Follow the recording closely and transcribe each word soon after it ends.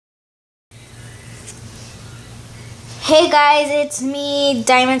Hey guys, it's me,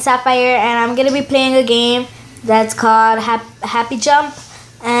 Diamond Sapphire, and I'm gonna be playing a game that's called Happy Jump.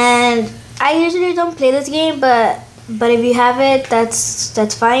 And I usually don't play this game, but if you have it,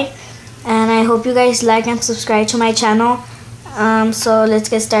 that's fine. And I hope you guys like and subscribe to my channel. So let's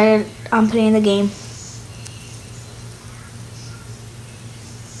get started on playing the game.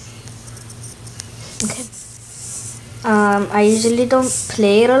 Okay. I usually don't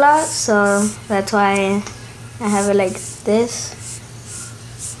play it a lot, so that's why I have it like this.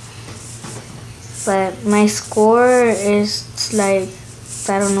 But my score is like,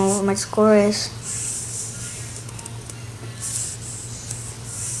 I don't know what my score is.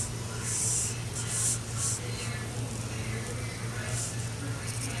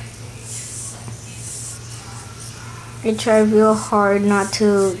 I try real hard not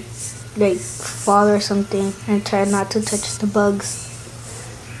to like fall or something, and try not to touch the bugs.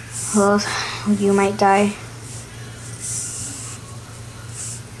 Well, you might die.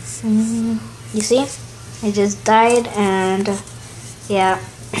 You see, I just died, and yeah.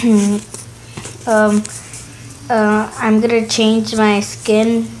 I'm gonna change my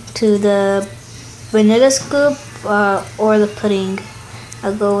skin to the vanilla scoop or the pudding.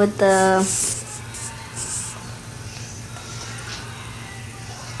 I'll go with the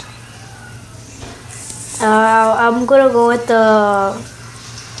I'm gonna go with the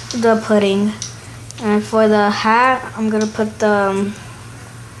pudding, and for the hat, I'm gonna put the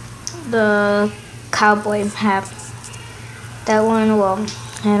cowboy hat. That one, well,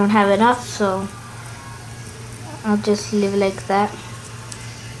 I don't have enough, so I'll just leave it like that.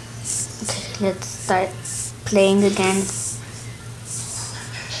 Okay, let's start playing again.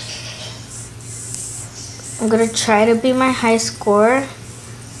 I'm gonna try to beat my high score,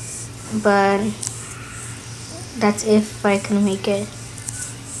 but that's if I can make it.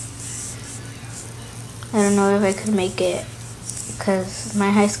 I don't know if I could make it, because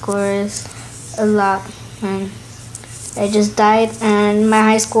my high score is a lot, and I just died, and my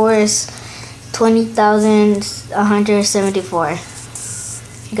high score is 20,174.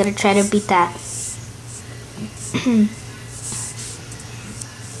 I'm gonna try to beat that.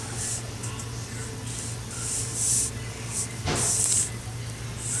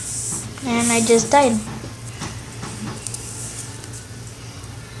 And I just died.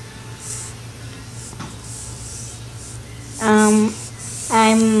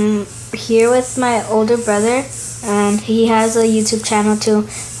 I'm here with my older brother, and he has a YouTube channel too,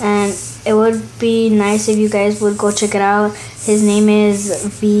 and it would be nice if you guys would go check it out. His name is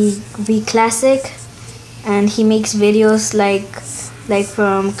V Classic, and he makes videos like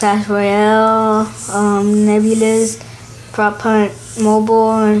from Clash Royale, Nebulous, Prop Hunt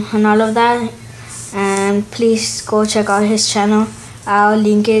Mobile, and all of that. And please go check out his channel. I'll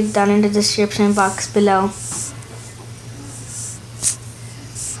link it down in the description box below.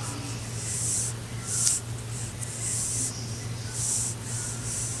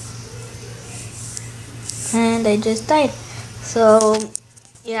 And I just died. So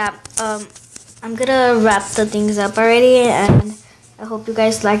yeah, I'm gonna wrap the things up already, and I hope you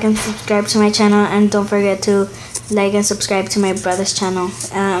guys like and subscribe to my channel, and don't forget to like and subscribe to my brother's channel.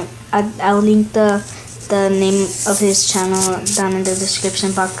 I'll link the name of his channel down in the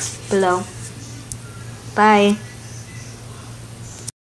description box below. Bye.